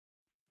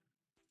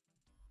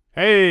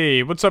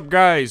Hey, what's up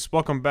guys?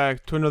 Welcome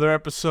back to another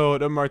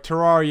episode of my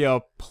Terraria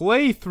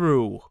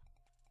playthrough.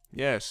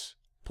 Yes,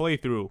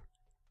 playthrough.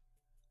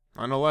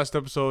 I know last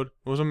episode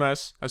was a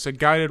mess. I said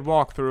guided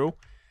walkthrough.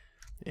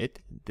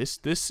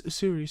 This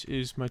series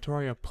is my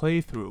Terraria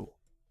playthrough.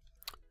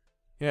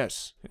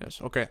 Yes,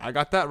 okay, I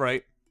got that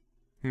right.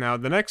 Now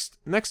the next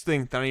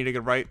thing that I need to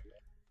get right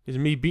is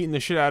me beating the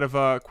shit out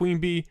of Queen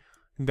Bee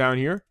down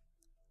here.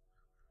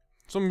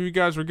 Some of you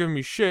guys were giving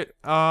me shit.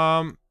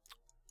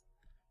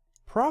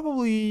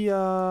 Probably,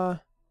 because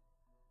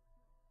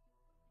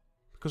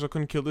I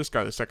couldn't kill this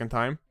guy the second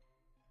time.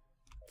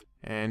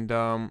 And,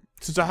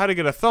 since I had to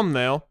get a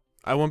thumbnail,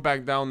 I went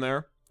back down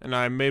there, and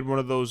I made one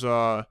of those,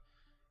 what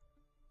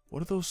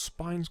are those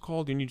spines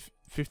called? You need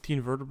 15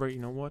 vertebrae, you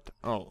know what?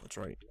 Oh, that's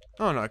right.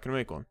 Oh, no, I can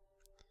make one.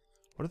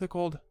 What are they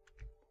called?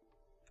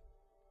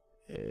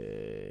 Where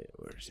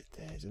is it?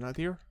 Is it not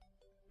here?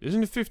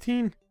 Isn't it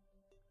 15?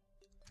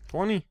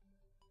 20?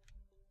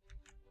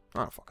 I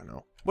don't fucking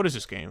know. What is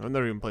this game? I've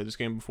never even played this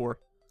game before.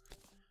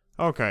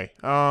 Okay,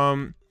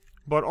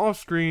 but off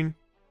screen,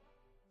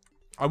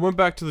 I went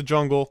back to the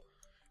jungle,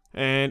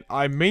 and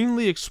I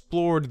mainly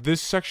explored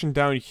this section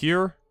down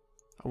here.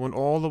 I went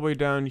all the way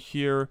down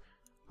here.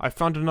 I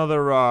found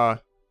another,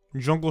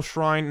 jungle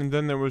shrine, and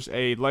then there was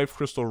a life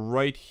crystal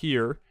right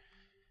here.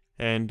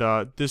 And,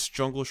 this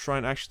jungle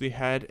shrine actually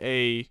had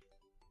a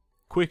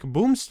quick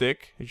boomstick,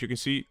 as you can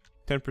see,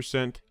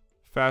 10%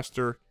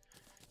 faster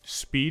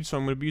speed, so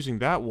I'm going to be using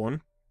that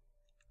one.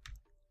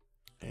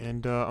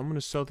 And, I'm going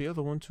to sell the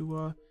other one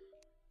to,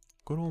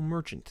 good old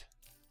merchant.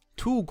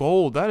 2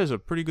 gold, that is a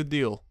pretty good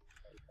deal.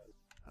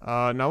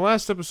 Now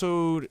last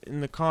episode,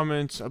 in the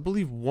comments, I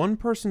believe one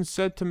person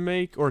said to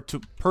make, or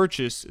to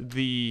purchase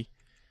the,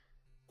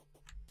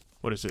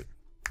 what is it?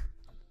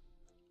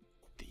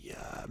 The,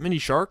 mini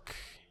shark,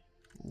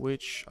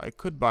 which I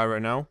could buy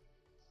right now.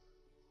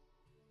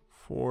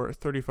 For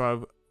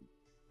 35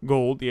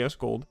 gold, yes,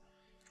 gold.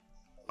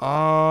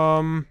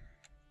 I'm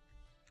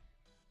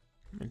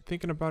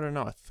thinking about it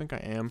now. I think I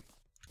am.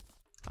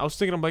 I was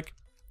thinking, I'm like,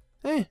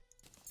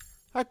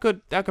 I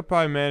could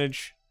probably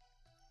manage.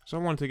 So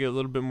I wanted to get a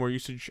little bit more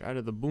usage out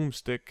of the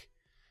boomstick.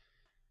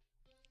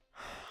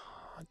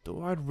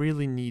 Do I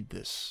really need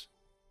this?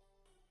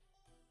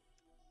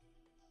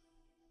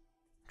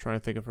 I'm trying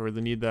to think if I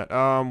really need that.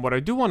 What I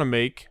do want to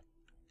make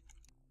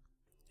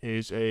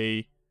is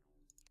a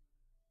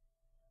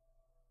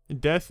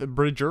Death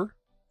Bridger.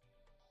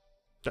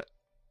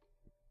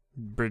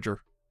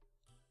 Bridger.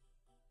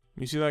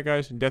 You see that,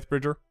 guys? Death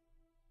Bridger?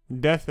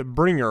 Death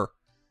Bringer.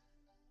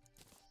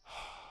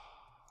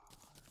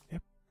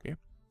 Yep. I'm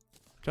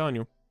telling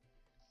you.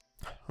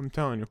 I'm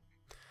telling you.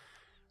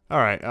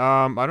 Alright,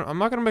 I'm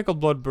not gonna make a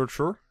Blood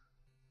Butcher.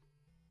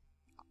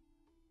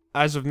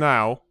 As of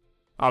now.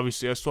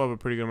 Obviously, I still have a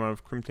pretty good amount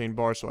of Crimtane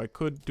bars, so I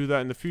could do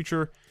that in the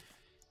future.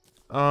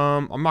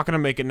 I'm not gonna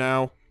make it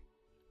now.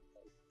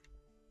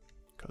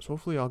 Because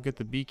hopefully I'll get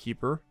the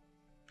Beekeeper.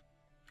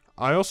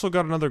 I also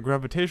got another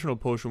gravitational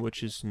potion,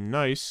 which is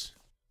nice.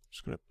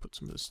 Just gonna put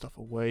some of this stuff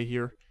away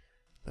here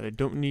that I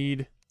don't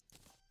need.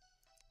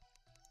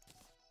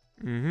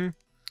 Okay,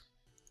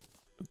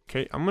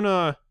 I'm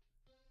gonna...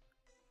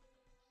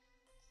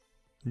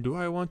 Do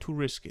I want to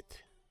risk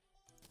it?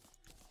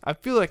 I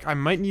feel like I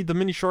might need the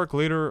mini shark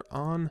later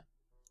on.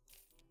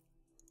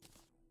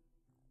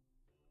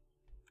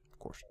 Of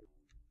course.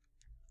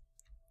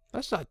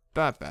 That's not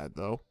that bad,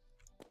 though.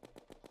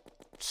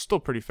 It's still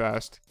pretty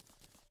fast.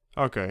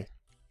 Okay.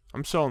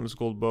 I'm selling this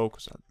gold bow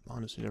because I'm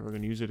honestly never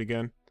going to use it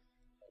again.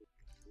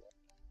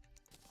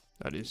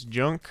 That is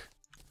junk.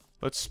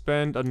 Let's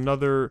spend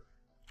another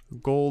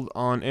gold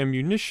on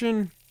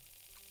ammunition.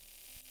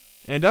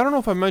 And I don't know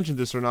if I mentioned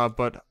this or not,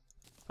 but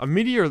a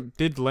meteor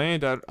did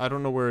land. I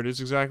don't know where it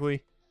is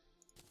exactly.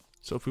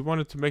 So if we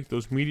wanted to make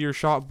those meteor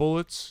shot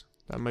bullets,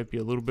 that might be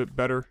a little bit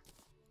better.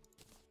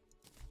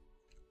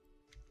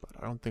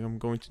 But I don't think I'm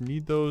going to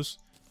need those.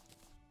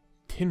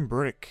 Tin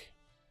brick.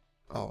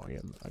 Oh, yeah,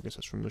 I guess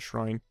that's from the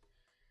shrine.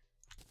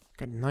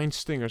 Got 9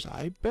 stingers.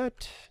 I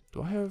bet...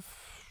 Do I have...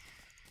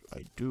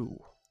 I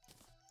do.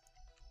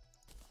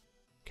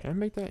 Can I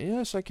make that?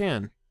 Yes, I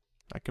can.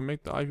 I can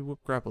make the Ivy Whip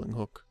grappling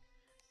hook.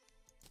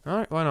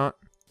 Alright, why not?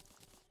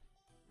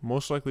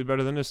 Most likely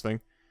better than this thing.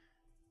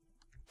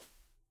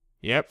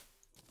 Yep.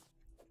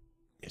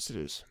 Yes, it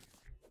is.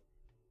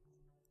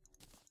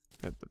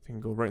 That thing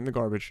can go right in the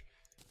garbage.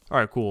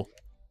 Alright, cool.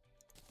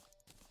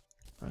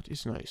 That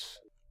is nice.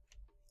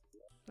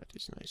 That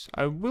is nice.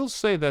 I will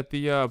say that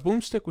the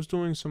boomstick was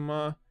doing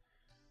some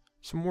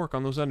work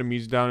on those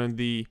enemies down in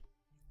the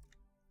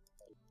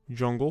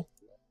jungle.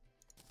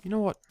 You know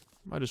what?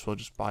 Might as well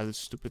just buy this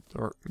stupid,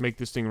 or make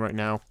this thing right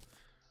now.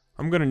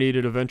 I'm gonna need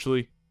it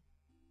eventually.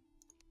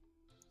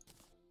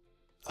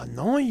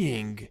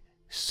 Annoying.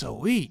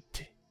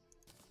 Sweet.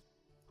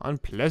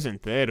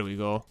 Unpleasant. There we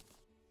go.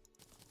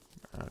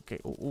 Okay.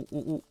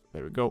 Ooh.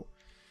 There we go.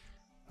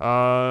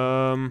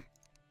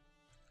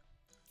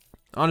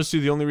 Honestly,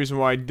 the only reason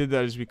why I did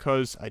that is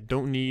because I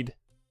don't need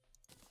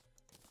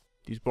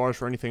these bars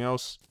for anything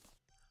else.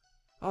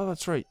 Oh,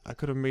 that's right. I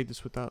could have made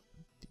this without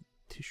the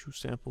tissue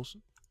samples.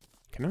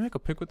 Can I make a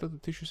pick without the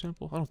tissue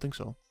sample? I don't think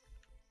so.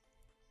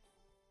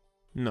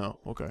 No.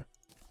 Okay.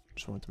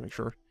 Just wanted to make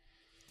sure.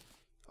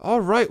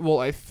 Alright, well,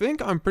 I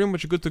think I'm pretty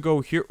much good to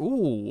go here.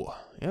 Ooh.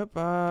 Yep,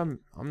 I'm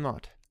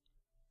not.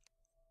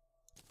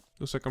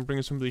 Looks like I'm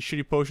bringing some of these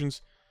shitty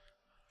potions.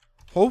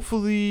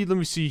 Hopefully, let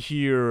me see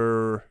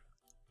here.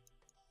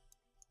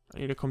 I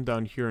need to come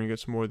down here and get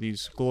some more of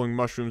these glowing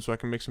mushrooms so I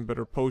can make some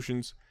better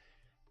potions.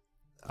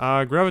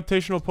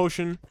 Gravitational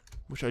potion,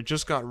 which I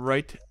just got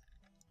right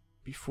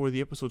before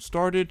the episode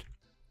started.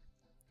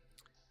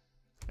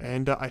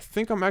 And I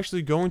think I'm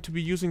actually going to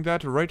be using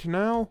that right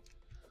now.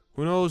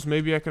 Who knows,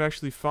 maybe I could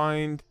actually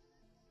find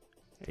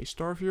a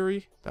Star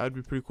Fury. That'd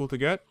be pretty cool to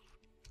get.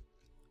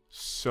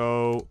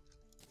 So,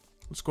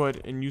 let's go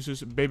ahead and use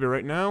this baby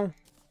right now.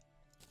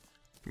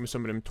 Give me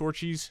some of them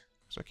torchies,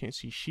 so I can't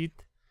see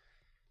shit.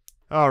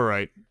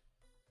 Alright.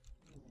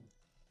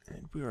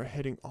 And we are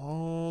heading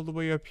all the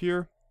way up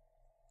here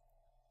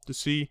to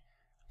see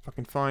if I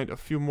can find a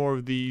few more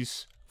of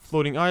these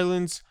floating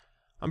islands.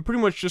 I'm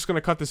pretty much just going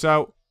to cut this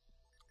out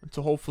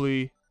until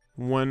hopefully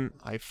when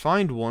I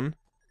find one.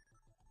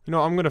 You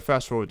know, I'm going to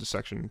fast forward this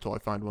section until I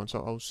find one.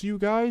 So I'll see you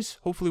guys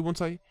hopefully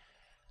once I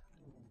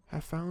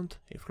have found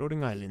a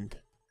floating island.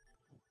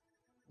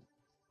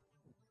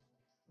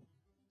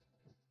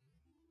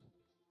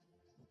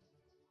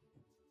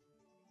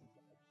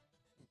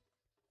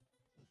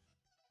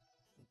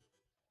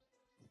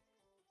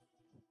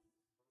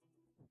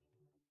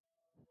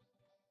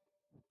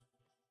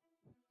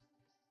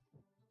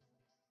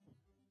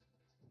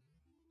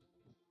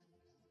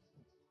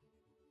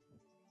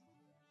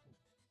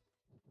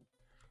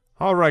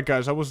 Alright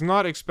guys, I was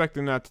not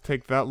expecting that to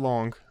take that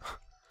long.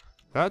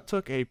 That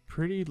took a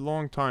pretty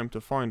long time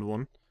to find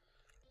one.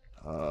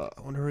 I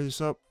want to hurry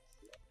this up.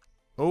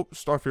 Oh,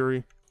 Star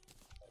Fury.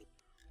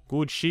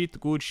 Good sheet,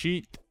 good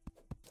sheet.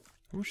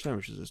 How much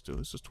damage does this do?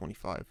 This is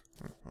 25.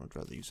 I'd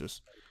rather use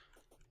this.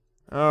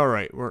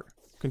 Alright, we're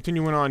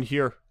continuing on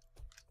here.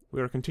 We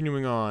are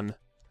continuing on.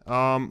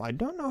 I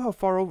don't know how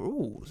far over...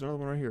 Ooh, there's another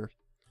one right here.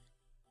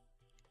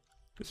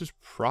 This is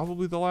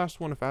probably the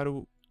last one if I had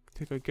to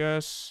take a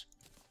guess.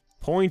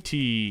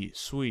 Pointy.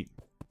 Sweet.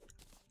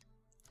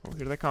 Oh,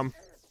 here they come.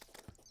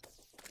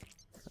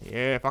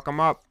 Yeah, fuck them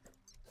up.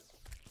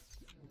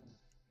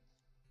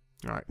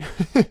 Alright.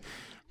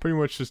 Pretty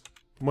much just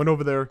went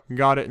over there,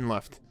 got it, and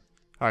left.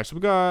 Alright, so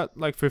we got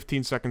like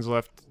 15 seconds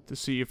left to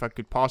see if I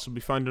could possibly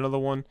find another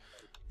one.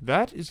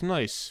 That is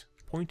nice.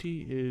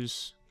 Pointy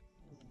is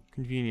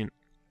convenient.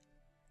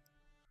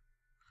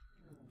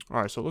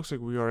 Alright, so it looks like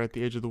we are at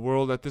the edge of the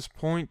world at this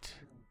point.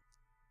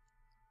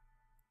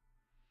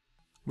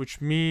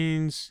 Which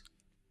means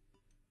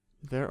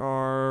there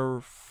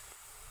are,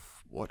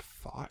 what,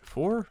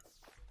 4?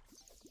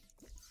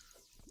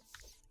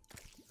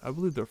 I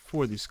believe there are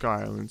 4 of these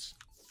sky islands.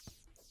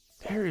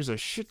 There is a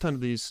shit ton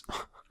of these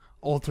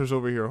altars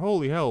over here.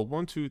 Holy hell.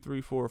 1, 2, 3,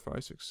 4,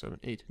 5, 6, 7,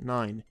 8,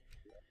 9.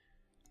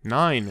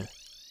 9.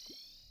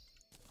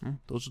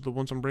 Those are the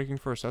ones I'm breaking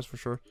first, that's for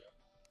sure.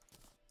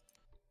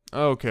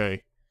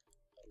 Okay.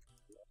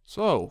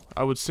 So,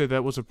 I would say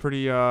that was a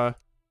pretty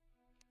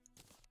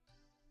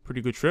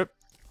good trip.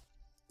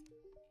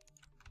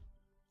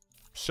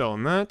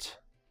 Selling that.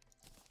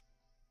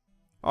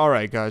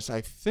 Alright guys,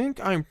 I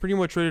think I'm pretty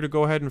much ready to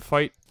go ahead and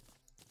fight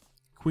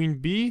Queen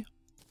Bee.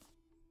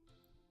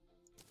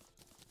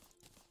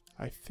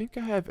 I think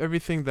I have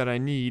everything that I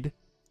need.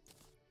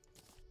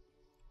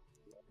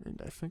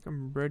 And I think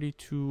I'm ready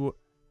to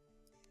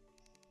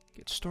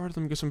get started.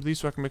 Let me get some of these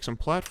so I can make some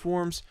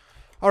platforms.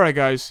 Alright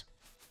guys.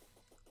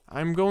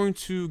 I'm going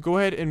to go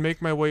ahead and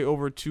make my way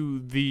over to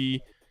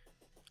the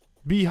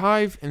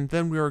beehive, and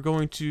then we are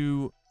going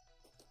to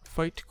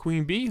fight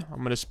Queen Bee. I'm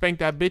going to spank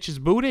that bitch's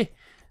booty,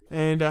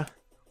 and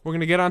we're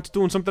going to get on to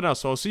doing something else.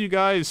 So I'll see you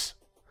guys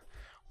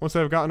once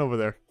I've gotten over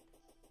there.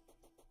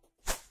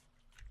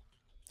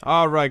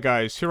 Alright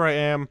guys, here I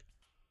am.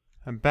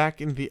 I'm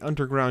back in the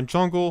underground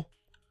jungle.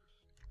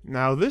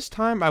 Now this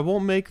time I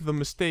won't make the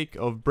mistake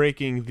of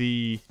breaking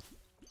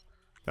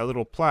that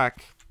little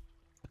plaque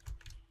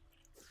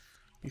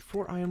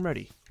before I am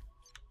ready.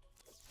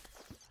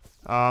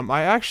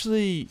 I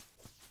actually,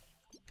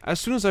 as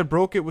soon as I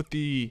broke it with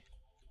the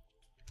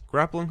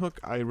grappling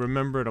hook, I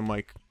remembered. I'm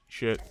like,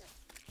 shit,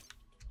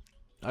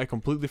 I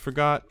completely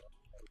forgot.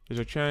 There's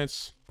a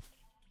chance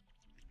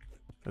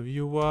of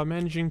you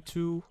managing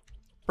to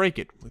break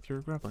it with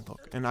your grappling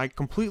hook, and I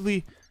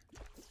completely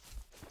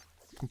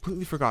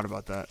forgot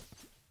about that.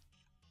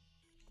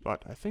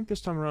 But I think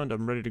this time around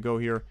I'm ready to go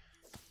here.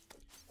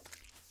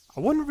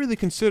 I wouldn't really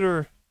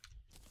consider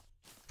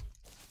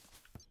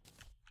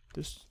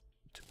this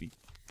to be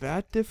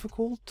that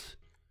difficult.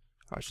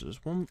 Alright, so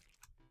there's one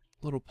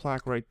little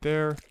plaque right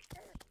there.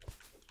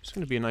 It's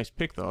gonna be a nice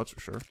pick though, that's for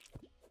sure.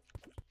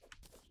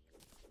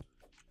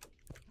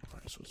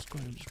 Alright, so let's go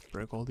ahead and just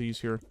break all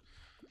these here.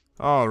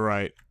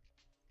 Alright.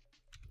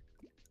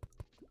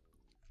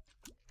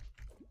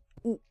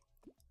 Ooh.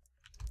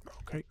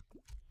 Okay.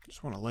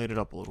 Just want to light it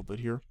up a little bit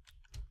here.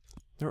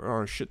 There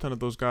are a shit ton of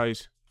those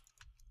guys.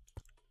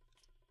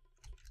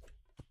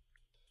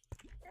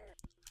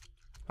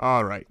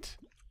 Alright.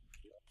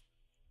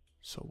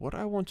 So what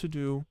I want to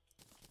do...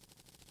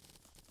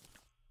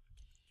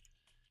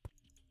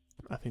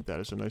 I think that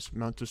is a nice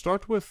amount to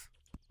start with.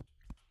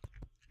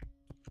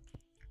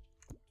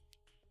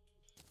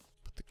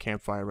 Put the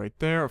campfire right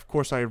there. Of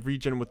course I have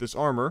regen with this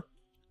armor.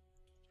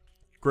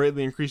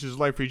 Greatly increases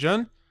life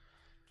regen.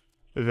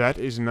 That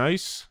is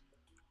nice.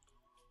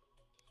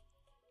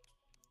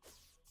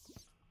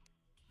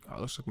 Oh,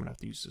 looks like I'm gonna have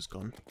to use this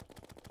gun.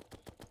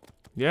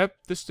 Yep,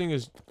 this thing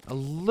is a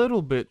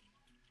little bit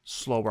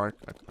slower,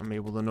 I'm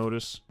able to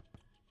notice.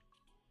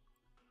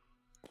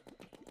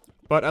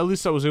 But at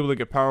least I was able to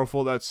get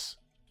powerful. That's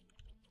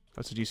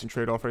a decent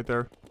trade-off right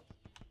there.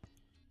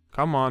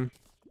 Come on.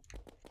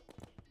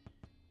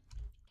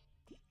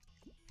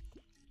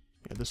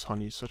 Yeah, this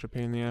honey is such a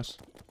pain in the ass.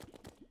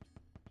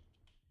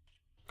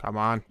 Come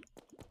on.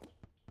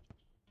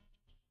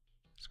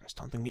 This guy's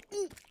taunting me.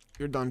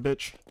 You're done,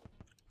 bitch.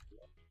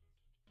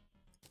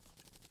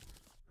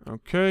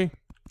 Okay.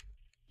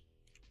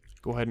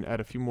 Go ahead and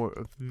add a few more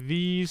of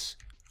these.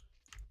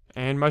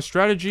 And my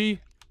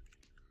strategy,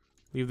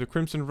 leave the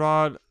crimson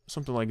rod,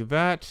 something like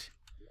that.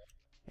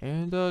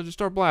 And just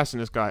start blasting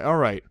this guy.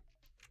 Alright.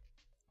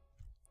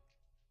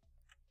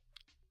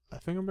 I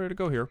think I'm ready to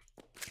go here.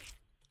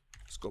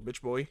 Let's go,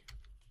 bitch boy.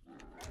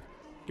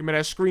 Give me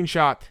that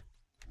screenshot.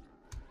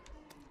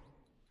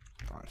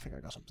 Oh, I think I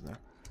got something there.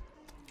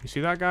 You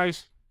see that,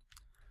 guys?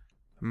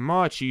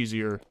 Much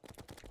easier.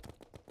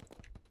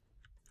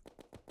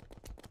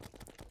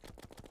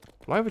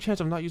 Do I have a chance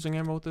of not using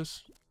ammo with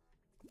this?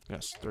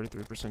 Yes,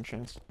 33%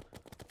 chance.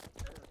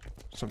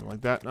 Something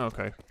like that.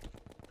 Okay.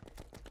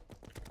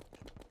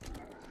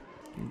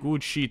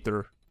 Good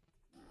cheater.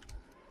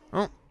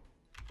 Oh.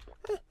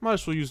 Might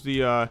as well use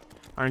the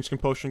Iron Skin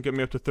Potion. Get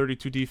me up to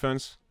 32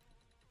 defense.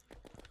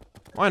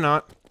 Why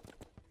not?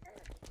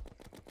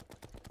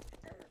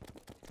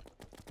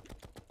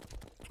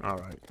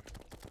 Alright.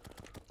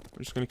 We're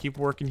just gonna keep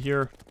working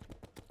here.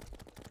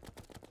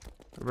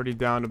 Already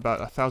down about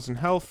 1,000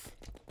 health.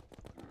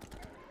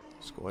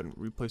 Let's go ahead and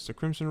replace the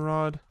Crimson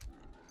Rod.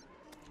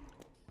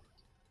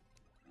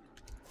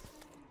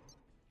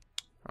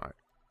 Alright.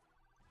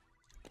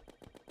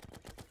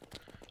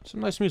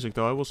 Some nice music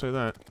though, I will say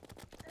that.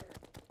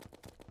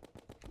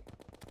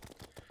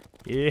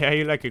 Yeah,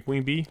 you like it,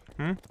 Queen Bee?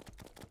 Hmm?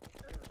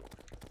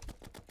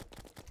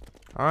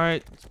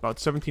 Alright, it's about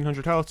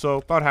 1,700 health, so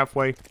about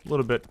halfway. A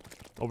little bit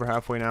over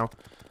halfway now.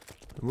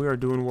 We are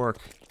doing work.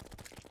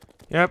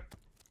 Yep.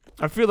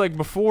 I feel like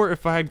before,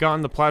 if I had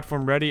gotten the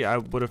platform ready, I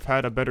would have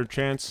had a better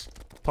chance.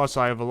 Plus,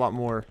 I have a lot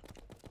more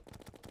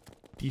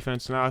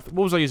defense now.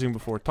 What was I using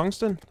before?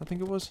 Tungsten? I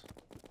think it was.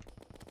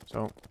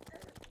 So,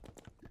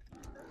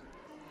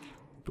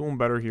 doing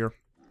better here.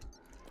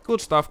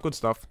 Good stuff, good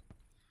stuff.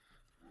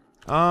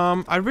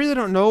 I really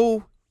don't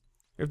know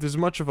if there's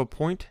much of a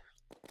point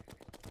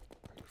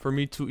for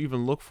me to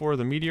even look for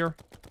the meteor.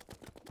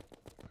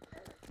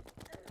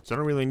 So I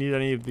don't really need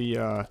any of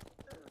the,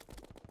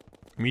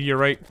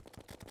 meteorite.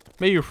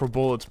 Maybe for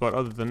bullets, but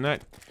other than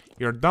that,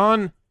 you're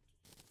done.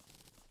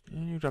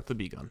 And you drop the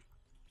B gun.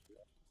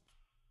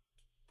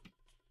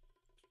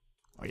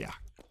 Oh yeah.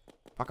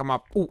 Fuck him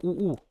up. Ooh,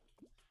 ooh, ooh.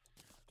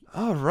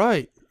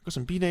 Alright. Got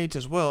some B-nades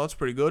as well. That's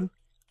pretty good.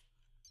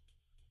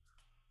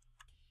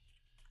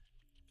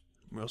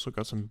 We also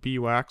got some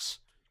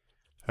B-wax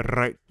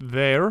right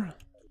there.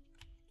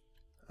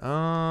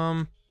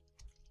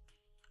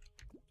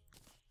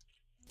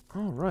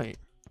 Alright.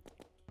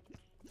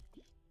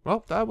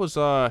 Well, that was,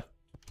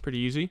 pretty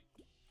easy.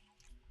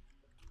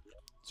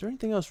 Is there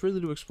anything else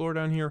really to explore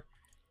down here?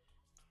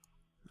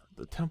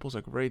 The temple's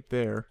like right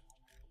there.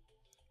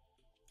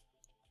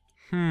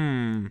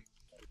 Nah,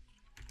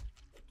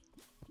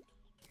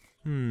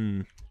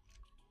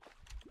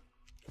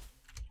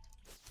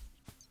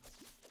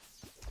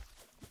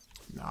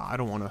 I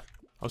don't want to.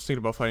 I was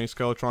thinking about fighting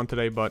Skeletron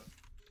today, but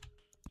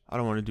I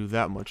don't want to do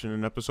that much in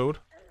an episode.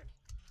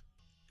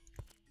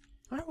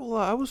 Alright, well,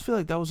 I always feel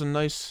like that was a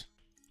nice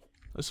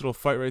little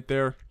fight right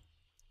there.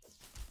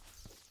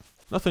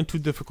 Nothing too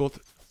difficult.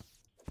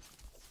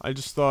 I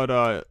just thought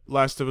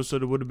last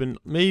episode it would have been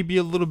maybe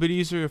a little bit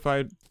easier if I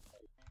had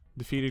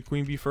defeated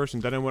Queen Bee first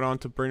and then I went on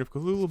to Brain of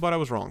Cthulhu, but I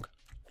was wrong.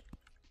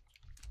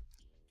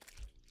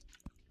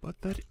 But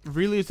that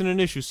really isn't an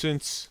issue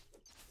since,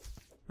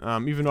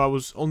 even though I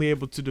was only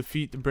able to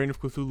defeat the Brain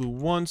of Cthulhu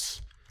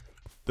once,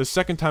 the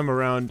second time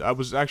around I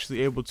was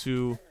actually able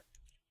to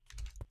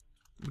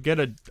get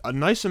a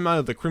nice amount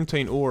of the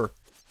Crimtane ore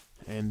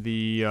and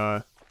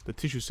the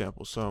tissue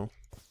sample, so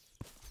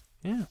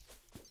yeah.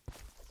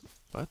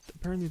 But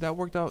apparently that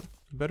worked out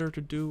better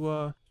to do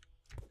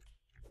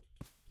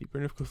the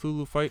Brain of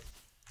Cthulhu fight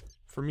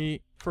for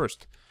me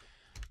first.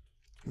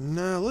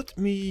 Now let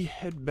me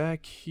head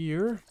back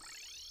here.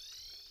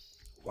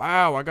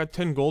 Wow, I got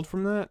 10 gold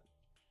from that?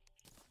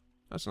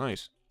 That's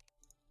nice.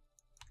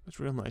 That's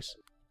real nice.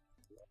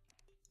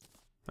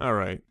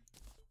 Alright.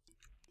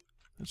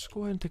 Let's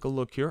go ahead and take a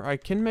look here. I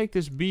can make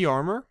this bee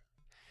armor.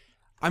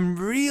 I'm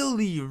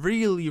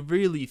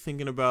really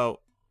thinking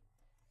about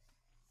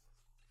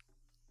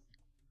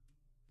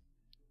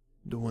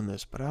doing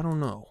this, but I don't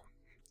know.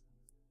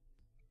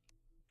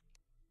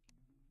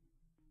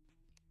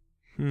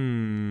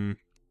 Is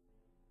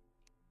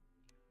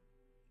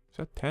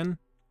that 10?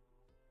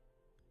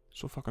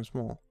 So fucking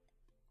small.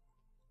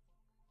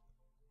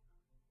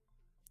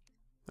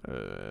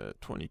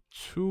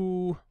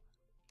 22.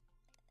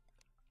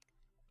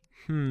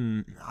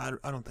 I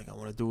don't think I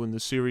want to do in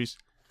this series.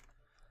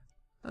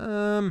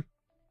 I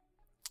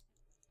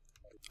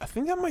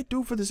think that might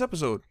do for this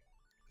episode.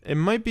 It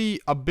might be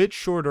a bit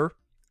shorter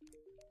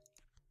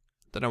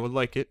than I would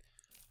like it.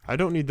 I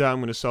don't need that. I'm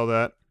going to sell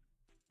that.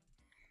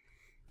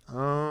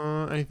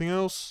 Anything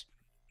else?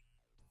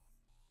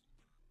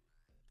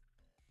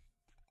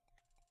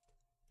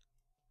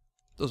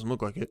 Doesn't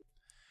look like it.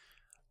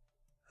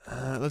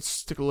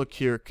 Let's take a look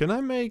here. Can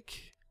I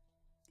make...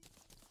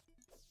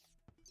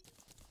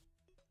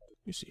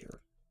 Let me see here.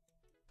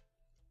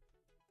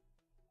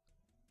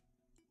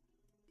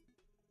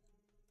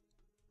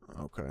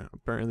 Okay,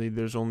 apparently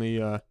there's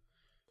only,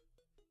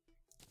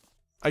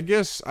 I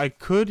guess I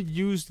could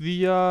use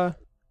the,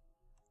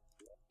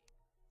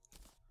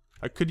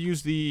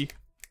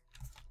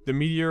 the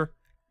meteor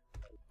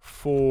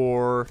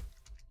for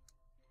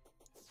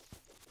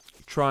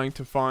trying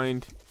to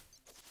find...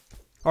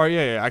 Oh,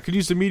 yeah, I could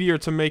use the meteor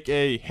to make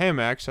a ham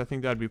axe. I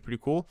think that'd be pretty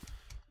cool.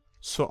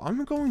 So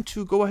I'm going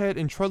to go ahead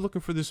and try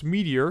looking for this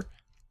meteor,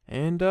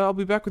 and I'll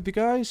be back with you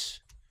guys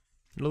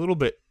in a little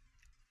bit.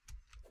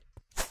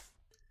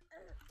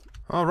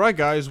 Alright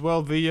guys,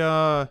 well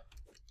the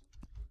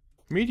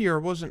meteor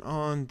wasn't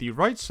on the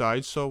right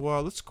side, so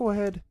let's go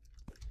ahead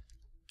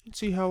and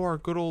see how our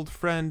good old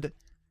friend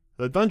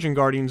the Dungeon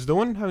Guardian's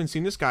doing. Haven't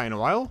seen this guy in a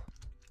while.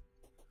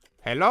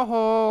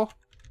 Hello,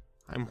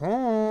 I'm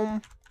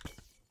home.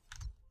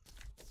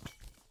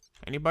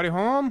 Anybody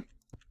home?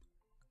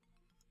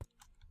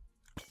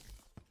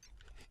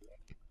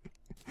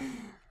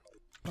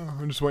 Oh,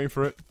 I'm just waiting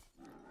for it.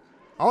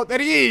 Oh, there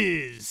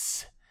he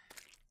is!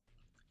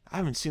 I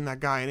haven't seen that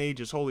guy in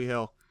ages, holy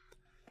hell.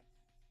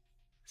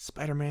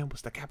 Spider-Man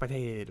was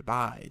decapitated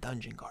by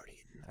Dungeon Guardian.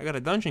 I got a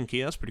dungeon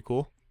key, that's pretty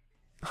cool.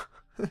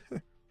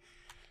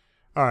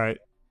 Alright.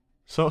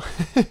 So,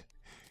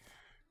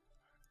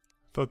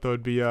 thought that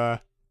would be,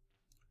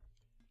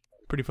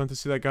 pretty fun to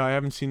see that guy. I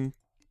haven't seen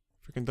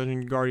freaking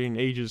Dungeon Guardian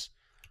in ages.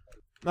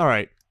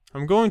 Alright.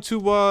 I'm going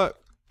to,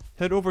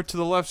 head over to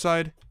the left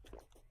side.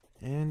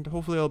 And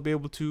hopefully I'll be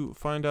able to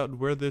find out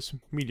where this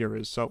meteor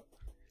is. So,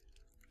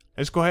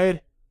 let's go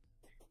ahead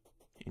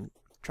and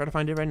try to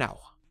find it right now.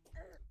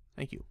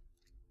 Thank you.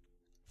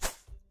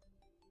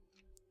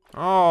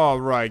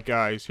 Alright,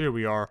 guys. Here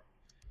we are.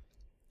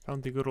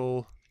 Found the good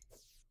old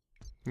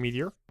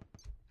meteor.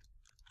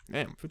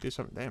 Damn,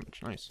 57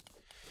 damage. Nice.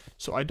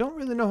 So, I don't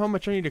really know how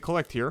much I need to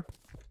collect here.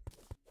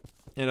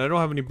 And I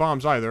don't have any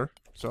bombs either.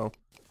 So,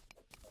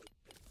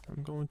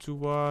 I'm going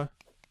to,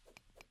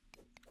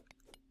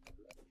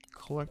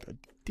 collect a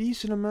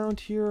decent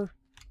amount here.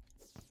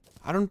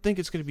 I don't think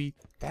it's going to be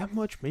that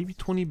much. Maybe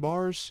 20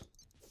 bars.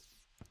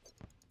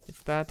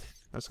 If that.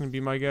 That's going to be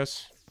my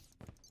guess.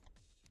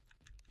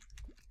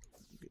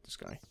 Get this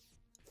guy.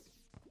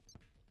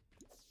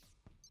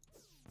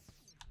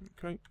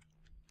 Okay.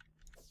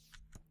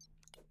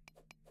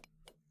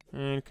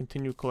 And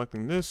continue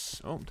collecting this.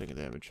 Oh, I'm taking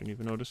damage. I didn't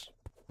even notice.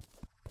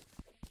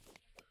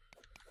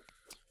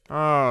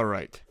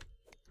 Alright.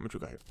 How much we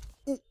got here?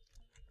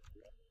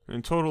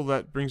 In total,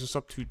 that brings us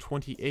up to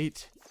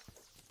 28.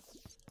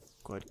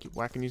 Go ahead and keep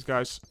whacking these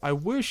guys. I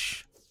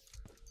wish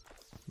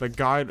the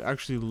guide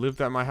actually lived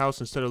at my house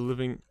instead of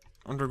living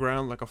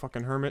underground like a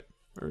fucking hermit.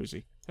 Where is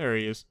he? There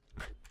he is.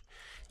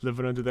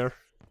 Living under there.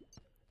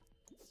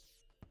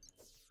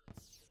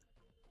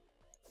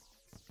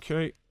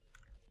 Okay.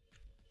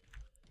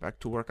 Back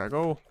to work I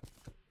go.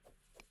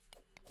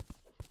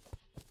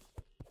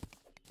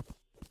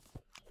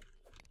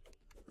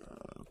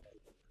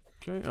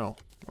 Okay, oh,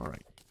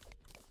 alright.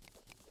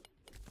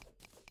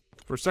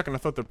 For a second, I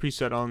thought the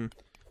preset on,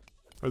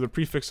 or the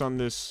prefix on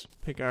this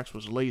pickaxe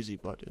was lazy,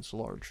 but it's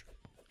large.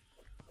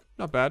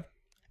 Not bad.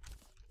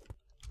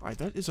 Alright,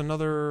 that is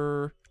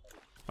another...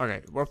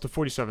 Okay, we're up to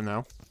 47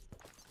 now.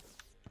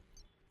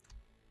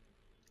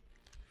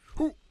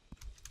 Ooh.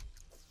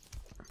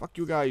 Fuck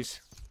you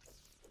guys.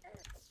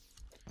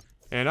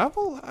 And I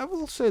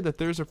will say that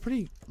there's a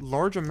pretty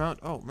large amount...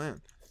 Oh,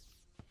 man.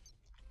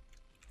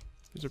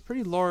 There's a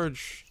pretty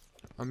large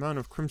amount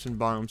of crimson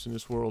biomes in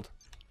this world.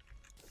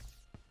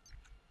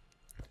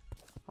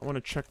 I want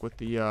to check with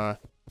the,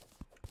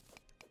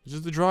 is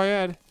this the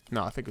Dryad?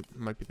 No, I think it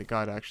might be the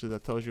guide, actually,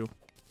 that tells you.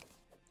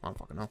 I don't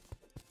fucking know.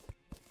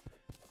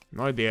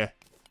 No idea.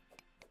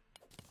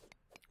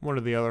 One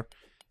or the other.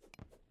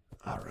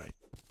 Alright.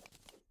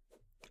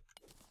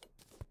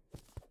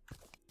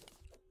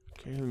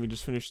 Okay, let me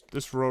just finish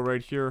this row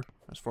right here,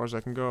 as far as I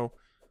can go.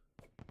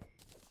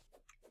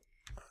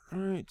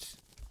 Alright.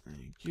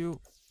 Thank you.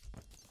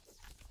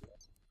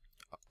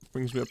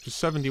 Brings me up to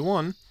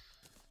 71.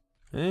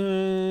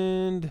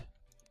 And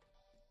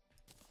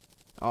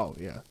Oh,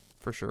 yeah.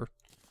 For sure.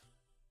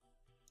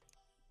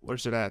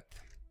 Where's it at?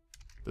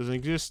 Doesn't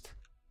exist.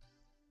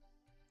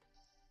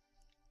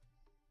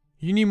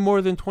 You need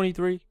more than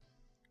 23?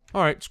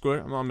 Alright, screw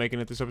it. I'm not making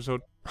it this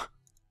episode.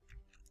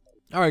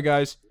 Alright,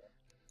 guys.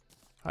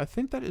 I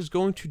think that is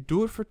going to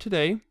do it for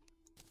today.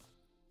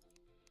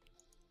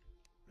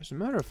 As a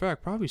matter of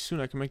fact, probably soon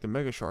I can make the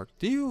Mega Shark.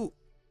 Do you...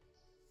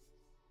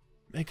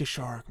 Mega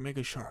Shark,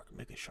 Mega Shark,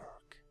 Mega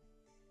Shark.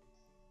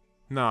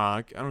 Nah,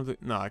 I don't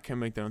think... Nah, I can't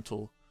make that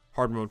until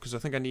hard mode, because I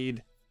think I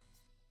need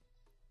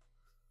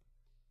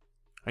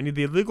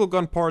the illegal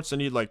gun parts. I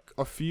need, like,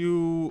 a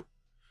few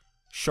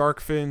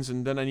shark fins,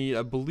 and then I need,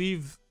 I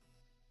believe,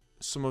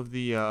 some of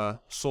the,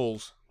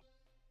 souls.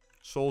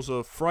 Souls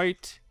of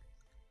Fright.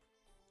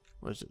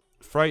 What is it?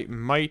 Fright,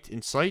 Might,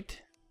 and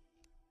Sight.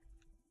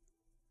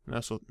 And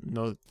also,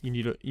 no, you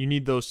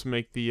need those to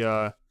make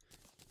the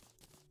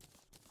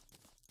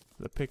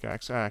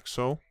pickaxe axe.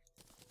 So,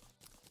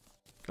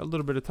 got a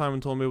little bit of time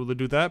until I'm able to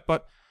do that,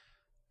 but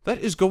that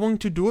is going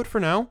to do it for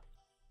now.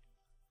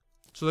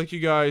 So thank you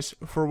guys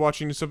for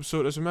watching this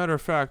episode. As a matter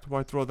of fact,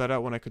 why throw that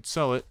out when I could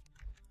sell it?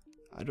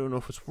 I don't know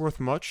if it's worth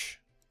much.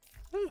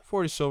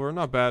 40 silver,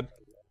 not bad.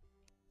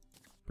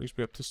 Brings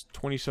me up to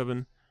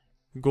 27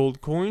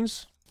 gold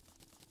coins.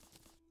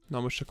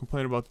 Not much to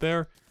complain about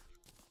there.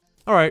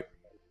 Alright.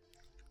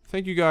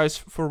 Thank you guys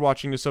for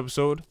watching this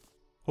episode.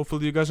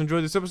 Hopefully you guys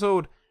enjoyed this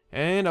episode.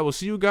 And I will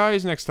see you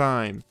guys next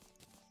time.